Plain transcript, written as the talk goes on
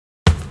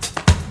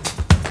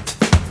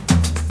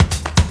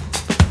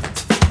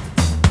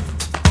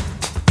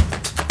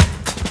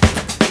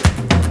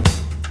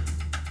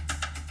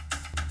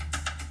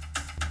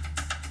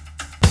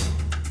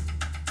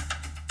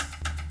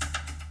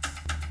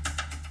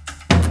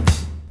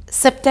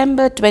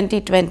September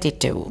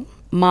 2022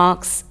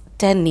 marks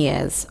 10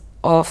 years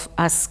of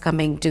us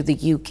coming to the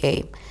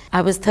UK.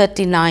 I was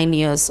 39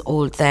 years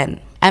old then.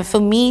 And for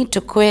me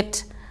to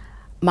quit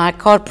my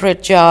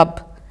corporate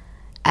job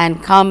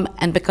and come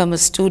and become a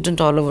student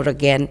all over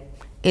again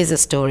is a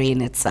story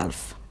in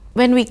itself.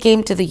 When we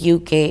came to the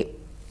UK,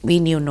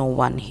 we knew no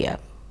one here.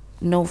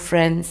 No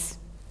friends,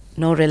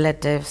 no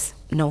relatives,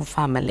 no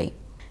family.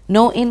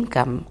 No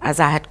income as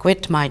I had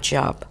quit my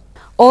job.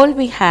 All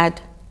we had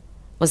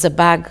was a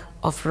bag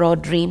of raw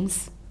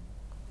dreams,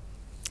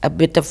 a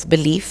bit of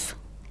belief,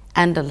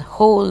 and a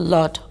whole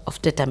lot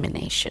of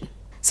determination.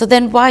 So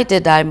then why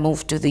did I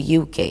move to the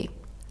UK?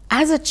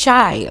 As a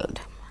child,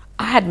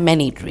 I had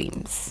many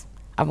dreams.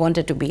 I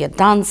wanted to be a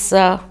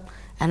dancer,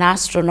 an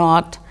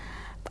astronaut,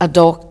 a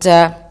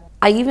doctor.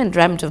 I even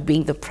dreamt of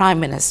being the Prime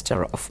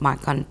Minister of my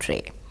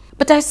country.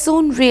 But I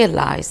soon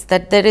realized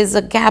that there is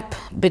a gap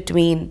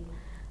between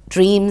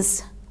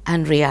dreams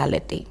and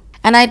reality.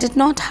 And I did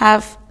not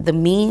have the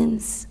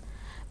means,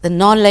 the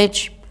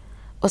knowledge,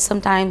 or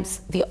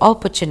sometimes the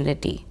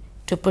opportunity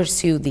to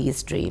pursue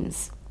these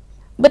dreams.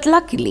 But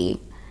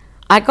luckily,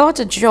 I got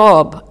a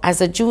job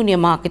as a junior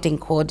marketing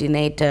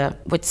coordinator,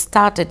 which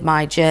started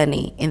my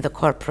journey in the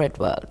corporate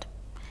world.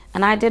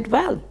 And I did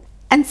well.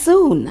 And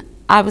soon,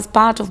 I was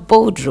part of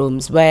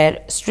boardrooms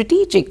where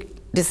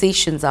strategic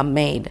decisions are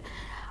made.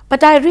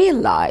 But I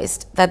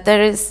realized that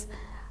there is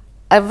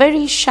a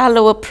very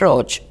shallow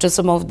approach to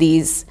some of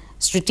these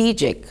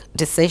strategic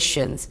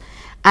decisions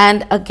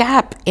and a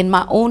gap in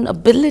my own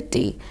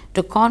ability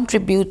to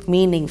contribute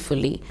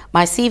meaningfully.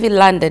 My CV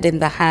landed in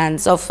the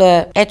hands of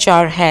a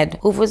HR head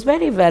who was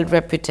very well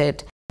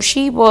reputed.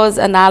 She was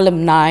an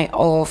alumni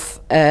of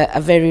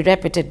a very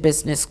reputed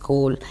business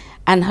school,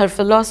 and her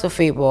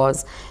philosophy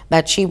was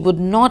that she would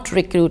not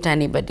recruit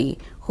anybody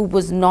who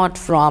was not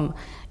from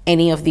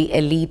any of the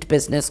elite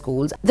business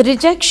schools. The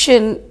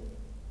rejection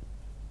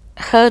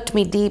hurt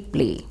me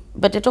deeply,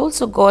 but it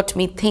also got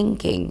me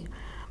thinking,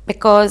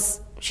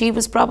 because she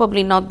was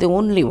probably not the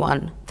only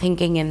one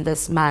thinking in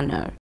this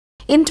manner.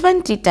 In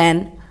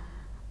 2010,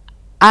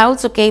 I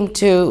also came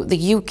to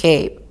the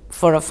UK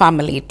for a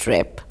family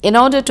trip. In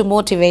order to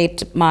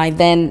motivate my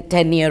then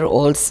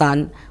 10-year-old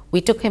son, we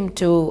took him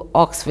to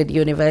Oxford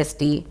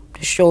University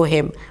to show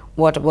him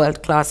what a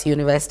world-class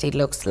university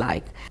looks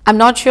like. I'm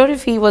not sure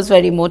if he was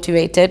very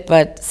motivated,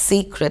 but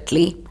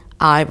secretly,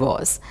 I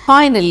was.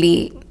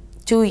 Finally,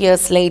 2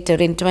 years later,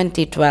 in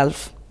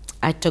 2012,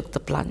 I took the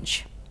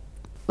plunge.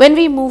 When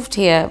we moved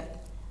here,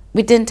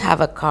 we didn't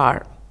have a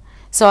car,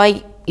 so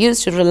I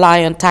used to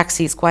rely on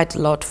taxis quite a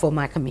lot for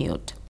my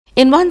commute.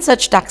 In one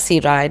such taxi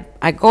ride,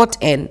 I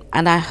got in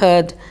and I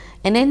heard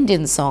an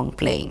Indian song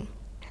playing.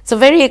 So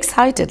very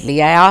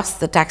excitedly, I asked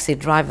the taxi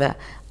driver,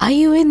 "Are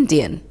you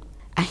Indian?"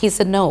 And he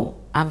said, "No,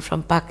 I'm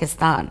from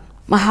Pakistan."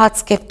 My heart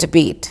skipped a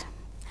beat,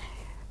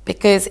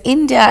 because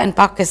India and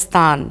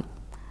Pakistan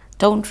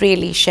don't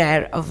really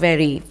share a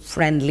very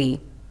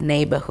friendly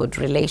neighborhood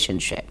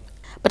relationship.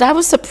 But I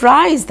was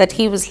surprised that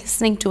he was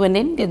listening to an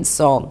Indian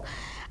song,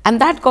 and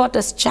that got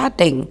us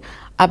chatting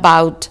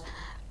about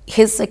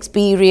his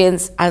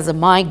experience as a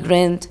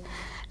migrant,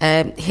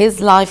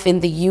 his life in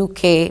the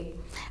UK.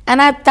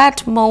 And at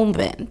that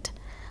moment,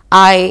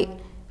 I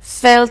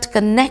felt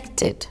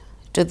connected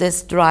to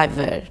this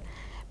driver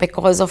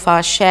because of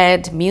our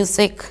shared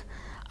music,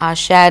 our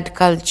shared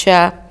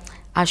culture,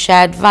 our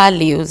shared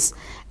values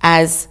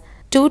as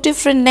two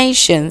different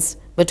nations,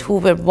 but who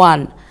were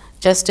one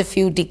just a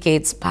few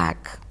decades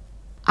back.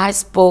 I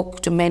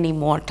spoke to many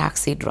more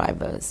taxi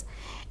drivers,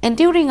 and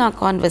during our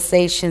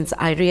conversations,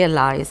 I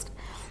realized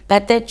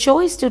that their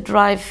choice to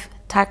drive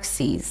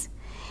taxis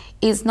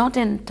is not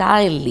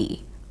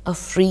entirely a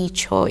free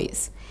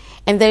choice,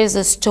 and there is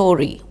a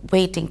story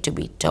waiting to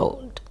be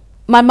told.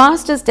 My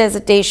master's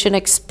dissertation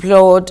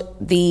explored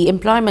the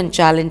employment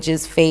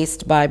challenges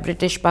faced by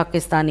British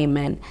Pakistani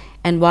men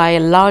and why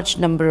a large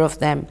number of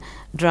them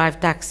drive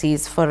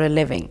taxis for a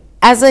living.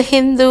 As a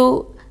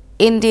Hindu,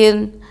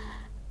 Indian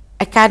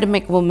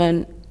academic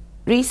woman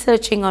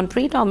researching on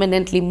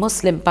predominantly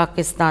Muslim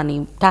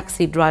Pakistani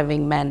taxi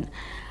driving men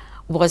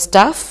was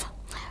tough,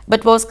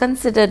 but was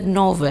considered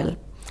novel,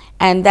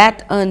 and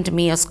that earned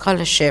me a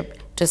scholarship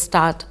to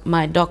start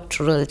my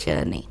doctoral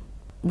journey.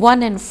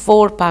 1 in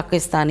 4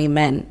 Pakistani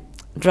men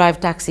drive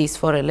taxis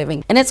for a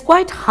living, and it's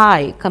quite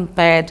high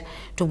compared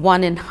to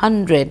 1 in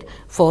 100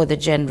 for the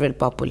general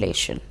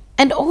population.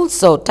 And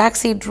also,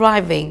 taxi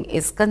driving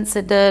is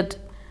considered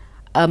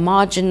a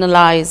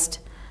marginalized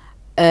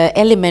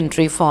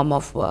elementary form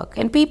of work,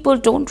 and people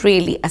don't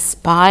really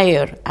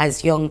aspire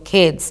as young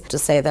kids to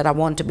say that I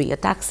want to be a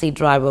taxi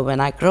driver when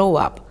I grow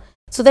up.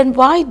 So then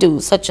why do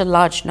such a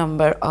large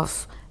number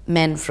of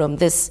men from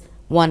this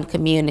one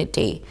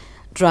community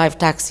drive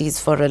taxis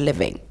for a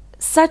living?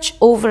 Such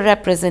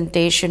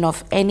overrepresentation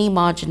of any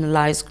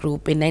marginalized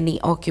group in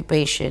any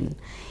occupation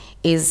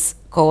is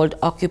called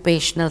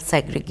occupational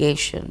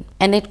segregation,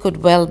 and it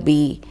could well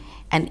be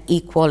an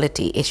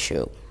equality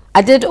issue.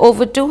 I did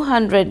over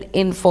 200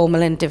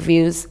 informal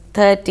interviews,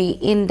 30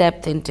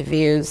 in-depth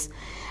interviews,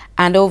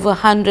 and over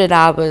 100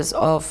 hours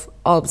of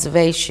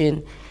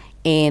observation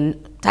in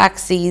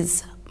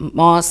taxis,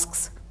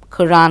 mosques,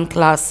 Quran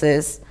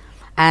classes,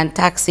 and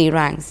taxi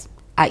ranks.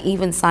 I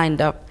even signed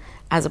up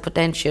as a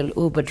potential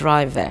Uber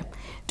driver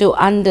to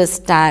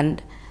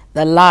understand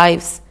the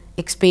lives,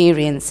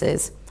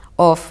 experiences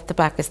of the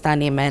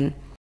Pakistani men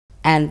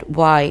and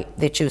why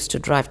they choose to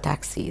drive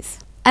taxis.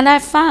 And I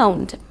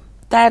found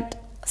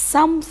that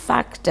some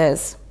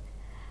factors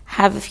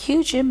have a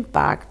huge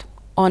impact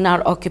on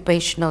our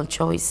occupational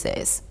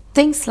choices.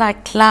 Things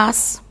like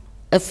class,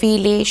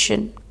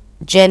 affiliation,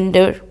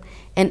 gender,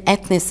 and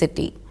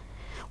ethnicity,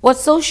 what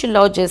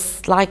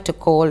sociologists like to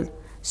call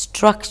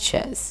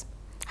structures,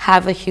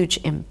 have a huge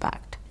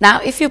impact.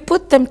 Now, if you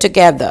put them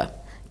together,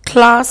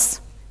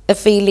 class,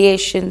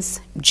 affiliations,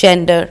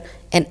 gender,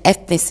 and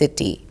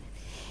ethnicity,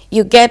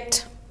 you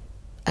get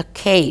a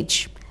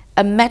cage,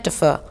 a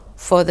metaphor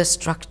for the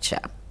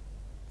structure.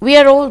 We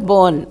are all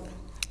born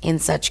in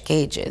such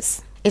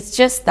cages. It's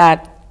just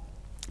that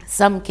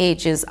some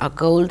cages are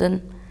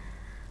golden,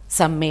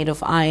 some made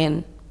of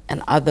iron,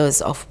 and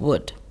others of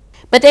wood.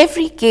 But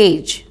every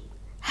cage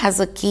has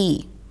a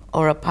key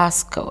or a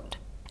passcode.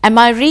 And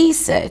my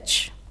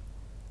research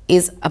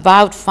is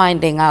about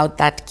finding out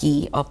that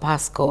key or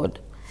passcode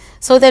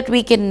so that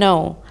we can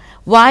know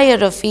why a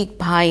Rafiq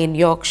Bhai in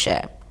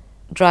Yorkshire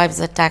drives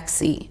a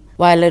taxi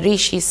while a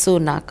Rishi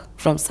Sunak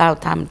from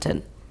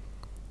Southampton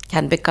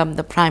can become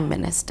the Prime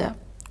Minister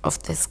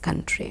of this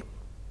country.